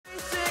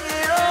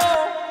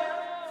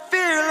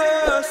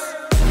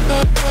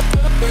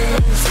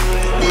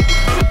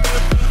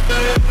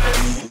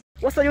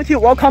What's up YouTube?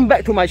 Welcome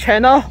back to my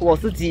channel. 我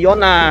是吉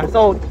恩啊。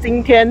So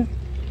今天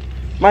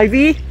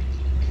Myvi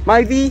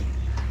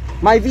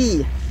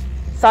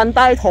三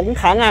代同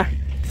堂啊。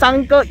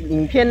上个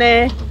影片呢，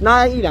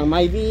那一辆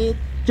Myvi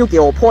就给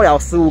我破了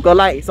15个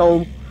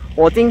like。So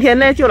我今天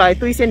呢就来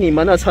兑现你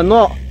们的承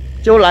诺，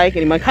就来给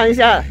你们看一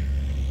下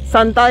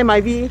三代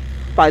Myvi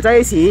摆在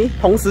一起，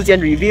同时间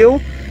review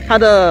它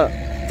的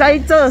在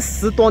这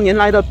10多年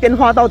来的变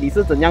化到底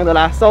是怎样的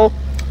啦。So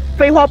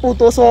废话不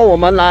多说，我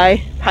们来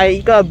拍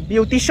一个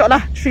beauty shot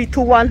啦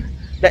 ！3、2、1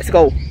 ，Let's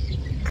go！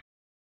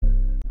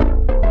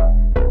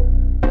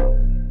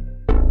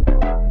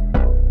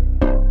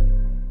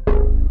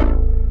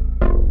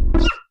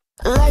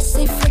 Lights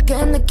they flicker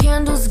and the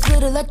candles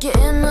glitter like you're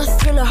in a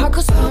thriller. Heart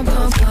goes pum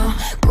pum pum.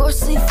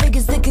 Ghostly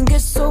figures they can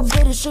get so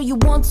bitter. Sure you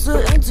want to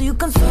until you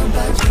can feel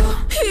back.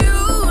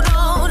 You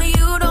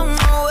don't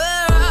know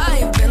where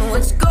I've been.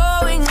 What's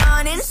going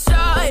on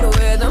inside?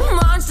 Where the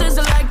monsters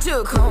like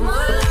to come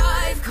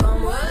alive,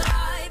 come alive.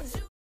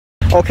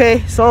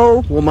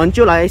 OK，so 我们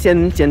就来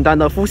先简单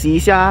的复习一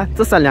下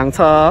这3辆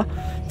车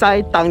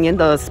在当年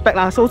的 spec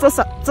啦。So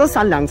这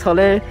三辆车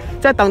呢，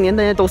在当年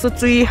呢都是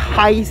最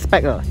high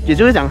spec 的，也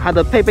就是讲它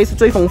的配备是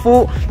最丰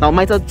富，然后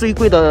卖着最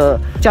贵的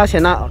价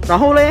钱啦。然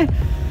后呢，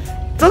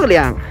这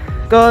辆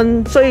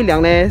跟这一辆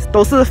呢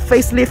都是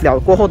facelift 了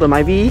过后的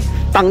Myvi，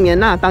 当年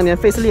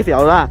facelift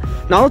了啦。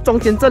然后中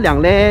间这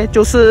辆呢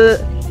就是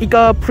一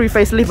个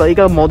pre-facelift 的一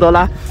个 model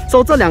啦。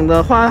So 这辆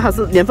的话，它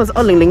是年份是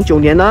2009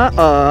年的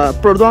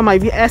Perodua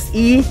Myvisss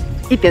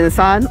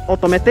 1.3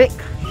 automatic。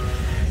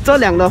这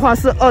辆的话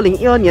是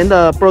2012年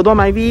的 Perodua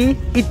Myvi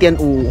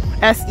 1.5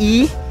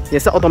 SE， 也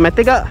是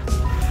automatic 的。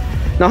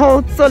然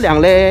后这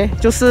辆呢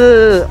就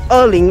是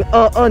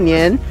2022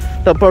年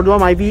的 Perodua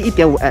Myvi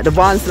 1.5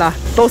 Advanced 啦，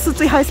都是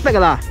最 high spec 的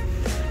啦。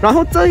然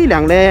后这一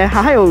辆呢，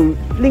它还有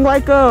另外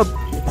一个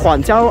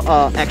款叫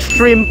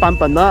Extreme 版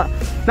本的，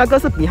那个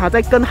是比它在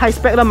更 high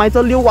spec 的，卖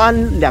这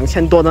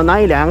62000多的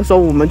那一辆，所以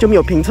我们就没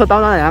有评测到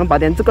那辆，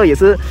但这个也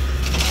是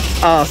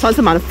算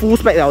是蛮 full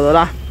spec 了的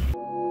啦。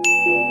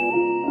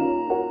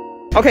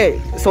OK，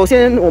 首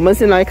先我们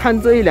先来看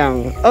这一辆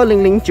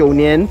2009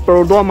年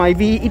Perodua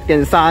Myvi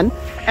 1.3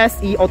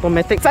 SE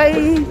Automatic， 在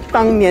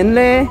当年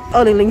呢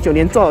，2009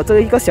年做了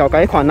这一个小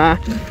改款啦，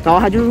然后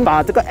他就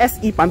把这个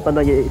SE 版本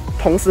的也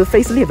同时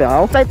facelift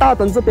了。在大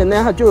灯这边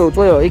呢，它就有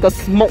做有一个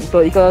smoke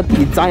的一个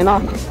design 啦，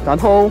然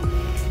后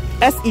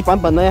SE 版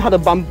本呢，它的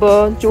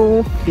bumper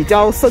就比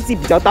较设计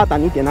比较大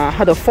胆一点啦，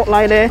它的 fog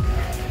light 呢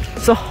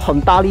是很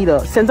大力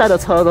的，现在的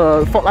车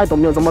的 fog light 都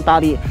没有这么大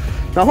力，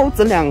然后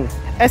整辆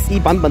SE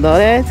版本的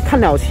呢，看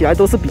了起来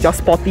都是比较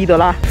sporty 的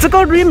啦。这个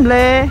rim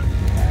呢，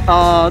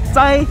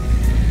在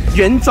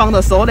原装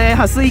的时候呢，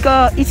它是一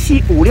个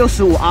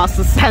175/65R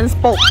是 10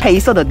 sport 黑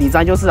色的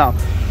design 就是了。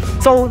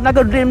So 那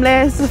个 rim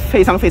呢是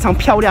非常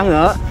漂亮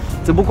的，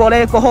只不过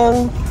呢过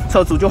后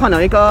车主就换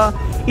了一个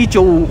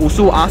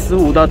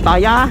195/55R15的打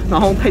压，然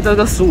后配这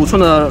个15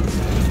寸的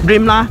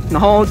rim 啦，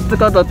然后这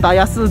个的打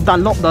压是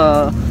Dunlop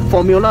的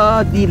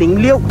Formula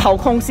D06， 操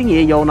控性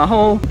也有，然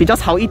后比较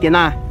潮一点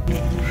啦。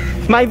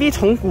Myvi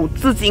从古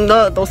至今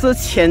的都是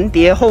前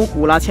碟后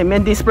鼓啦，前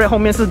面 disc brake， 后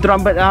面是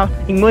drum brake 啊。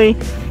因为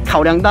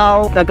考量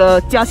到那个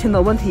价钱的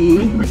问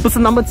题，不是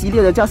那么激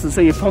烈的驾驶，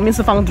所以后面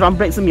是放 drum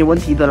brake 是没有问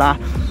题的啦。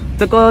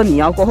这个你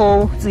要过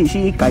后自己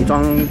去改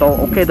装都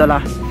OK 的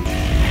啦。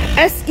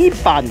SE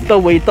版的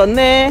尾灯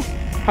呢，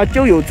它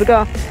就有这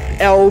个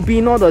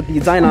albino 的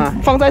design 啦，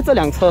放在这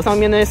辆车上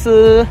面呢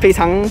是非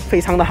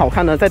常的好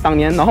看的，在当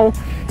年，然后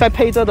再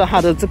配着的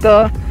它的这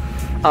个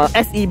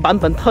SE 版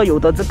本特有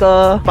的这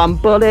个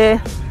bumper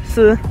呢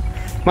是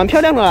蛮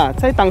漂亮的啦，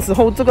在当时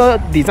候这个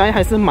design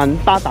还是蛮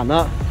大胆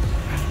的，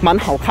蛮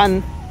好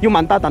看又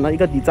蛮大胆的一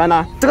个 design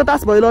啦。这个大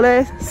spoiler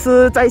呢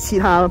是在其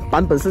他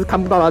版本是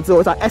看不到的，只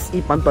有在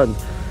SE 版本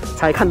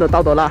才看得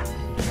到的啦，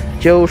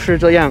就是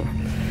这样。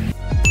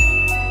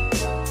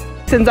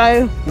现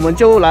在我们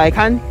就来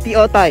看第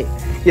2代，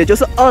也就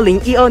是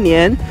2012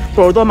年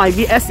Perodua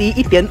Myvisss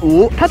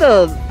 1.5， 它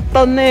的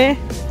灯呢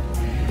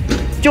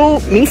就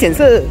明显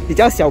是比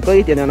较小个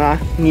一点的啦。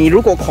你如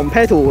果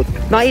compare to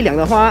那一辆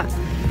的话，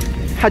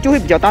它就会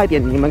比较大一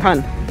点。你们看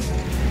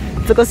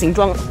这个形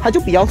状，它就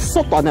比较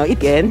缩短了一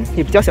点，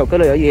也比较小个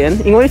了一点。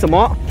因为什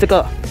么？这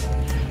个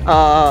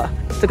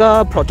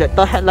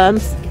projector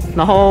headlamps，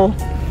 然后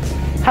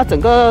它整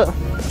个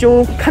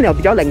就看了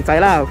比较靓仔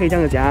啦，我可以这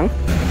样子讲。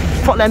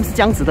fog lamp 是这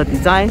样子的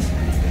design，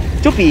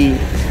 就比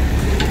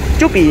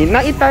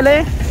那一代呢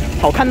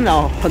好看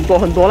了很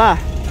多啦。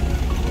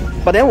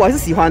但我还是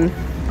喜欢。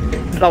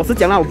老实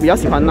讲啦，我比较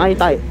喜欢那一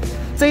代。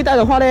这一代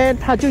的话呢，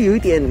它就有一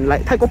点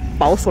太过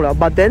保守了。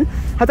But then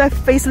它在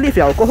facelift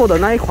了过后的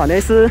那一款呢，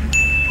是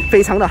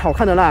非常的好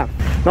看的啦。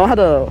然后它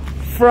的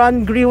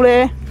front grille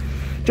呢，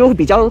就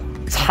比较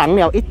长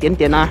了一点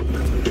点啦。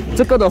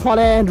这个的话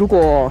呢，如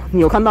果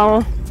你有看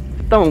到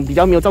那种比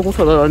较没有照顾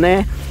车的人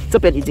呢，这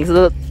边已经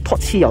是脱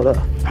漆了的，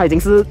它已经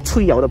是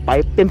脆了的，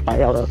变白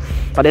了的。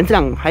把这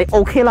辆还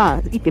OK 啦，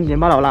一点点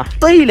罢了啦。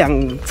这一辆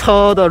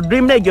车的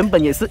rim 呢，原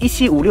本也是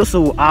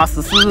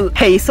175/65R14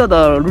黑色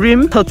的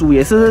rim， 车主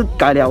也是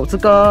改了这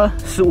个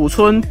15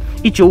寸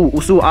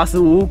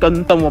195/55R15，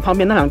跟我旁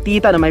边那辆第一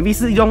代的 Myvi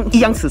是用一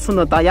样尺寸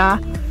的打压，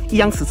一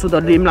样尺寸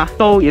的 rim 啦，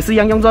都也是一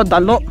样用着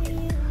Dunlop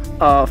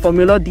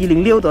Formula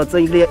D06的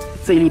这一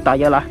粒打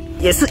压啦，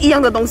也是一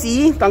样的东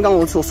西。刚刚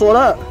我所说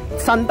的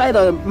3代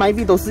的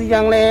Myvi 都是一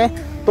样嘞，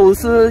都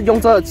是用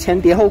着前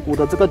碟后鼓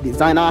的这个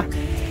design 啦。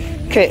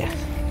OK，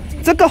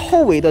 这个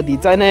后尾的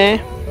design 呢，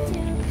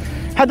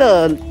它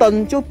的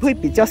灯就会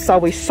比较稍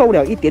微瘦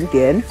了一点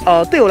点。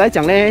对我来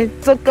讲呢，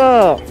这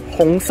个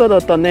红色的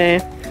灯呢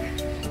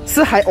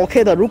是还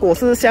OK 的。如果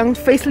是像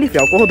facelift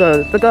了过后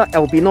的这个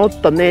albino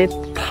灯呢，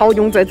套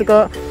用在这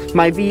个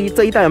Myvi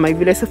这一代的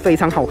Myvi 呢是非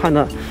常好看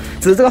的。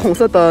只是这个红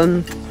色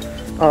灯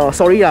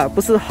，sorry 啊，不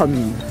是很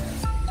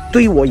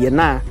对我眼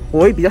呐，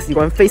我会比较喜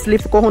欢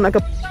facelift 过后那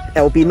个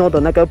albino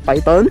的那个白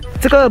灯。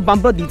这个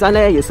bumper design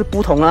呢也是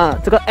不同啊，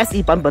这个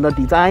SE 版本的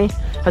design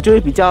它就会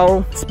比较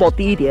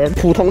sporty 一点，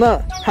普通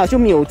的它就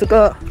没有这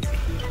个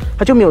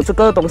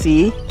东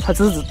西，它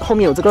只是后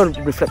面有这个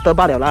reflector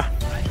罢了啦。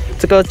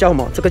这个叫什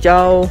么？这个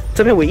叫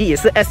这片尾翼也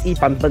是 SE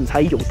版本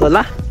才有的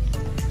啦，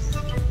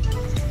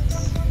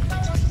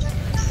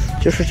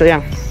就是这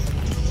样。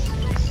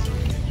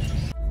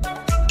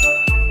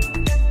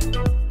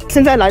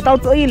现在来到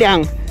这一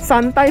辆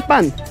3代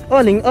半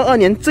2022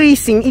年最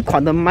新一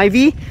款的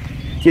Myvi，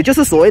 也就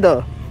是所谓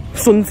的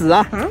孙子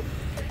啊。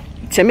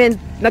前面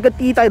那个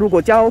第一代如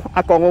果叫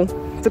阿公，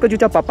这个就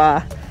叫爸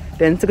爸，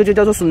连这个就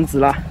叫做孙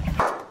子啦。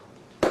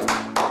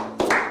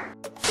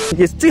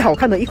也是最好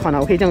看的一款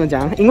啊，我可以这样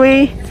讲，因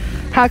为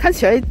它看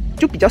起来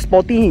就比较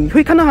sporty， 你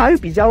会看到它会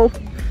比较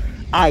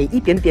矮一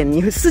点点，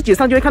你视觉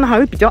上就会看到它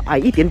会比较矮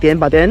一点点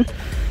吧。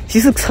其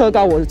实车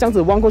高我这样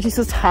子望过去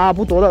是差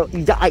不多的，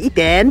比较矮一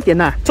点点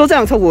啦。做这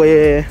辆车我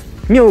也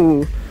没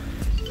有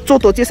做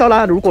多介绍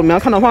啦，如果你们要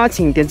看的话，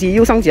请点击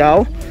右上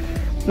角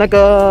那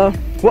个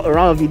walk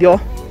around 的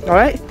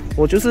video。Alright，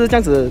 我就是这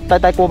样子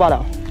带过罢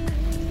了。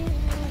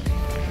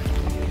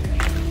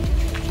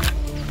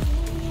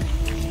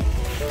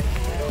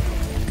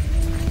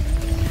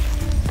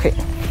OK。